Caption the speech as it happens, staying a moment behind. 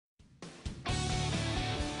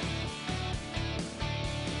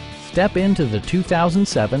Step into the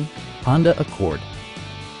 2007 Honda Accord.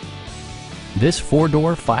 This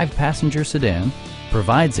four-door, five-passenger sedan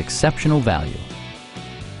provides exceptional value.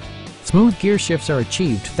 Smooth gear shifts are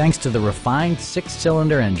achieved thanks to the refined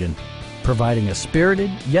six-cylinder engine, providing a spirited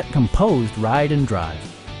yet composed ride and drive.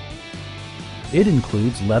 It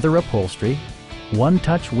includes leather upholstery,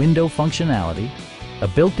 one-touch window functionality, a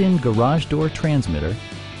built-in garage door transmitter,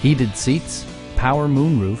 heated seats, power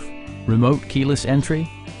moonroof, remote keyless entry,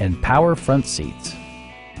 and power front seats.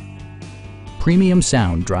 Premium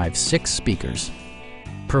sound drives 6 speakers,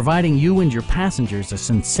 providing you and your passengers a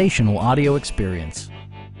sensational audio experience.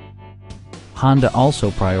 Honda also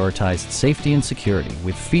prioritized safety and security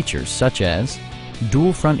with features such as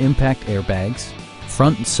dual front impact airbags,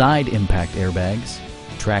 front and side impact airbags,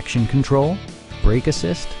 traction control, brake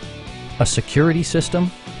assist, a security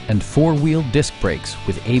system, and 4-wheel disc brakes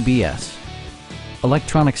with ABS.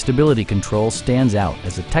 Electronic stability control stands out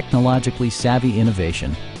as a technologically savvy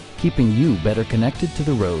innovation, keeping you better connected to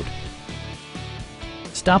the road.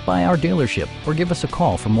 Stop by our dealership or give us a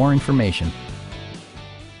call for more information.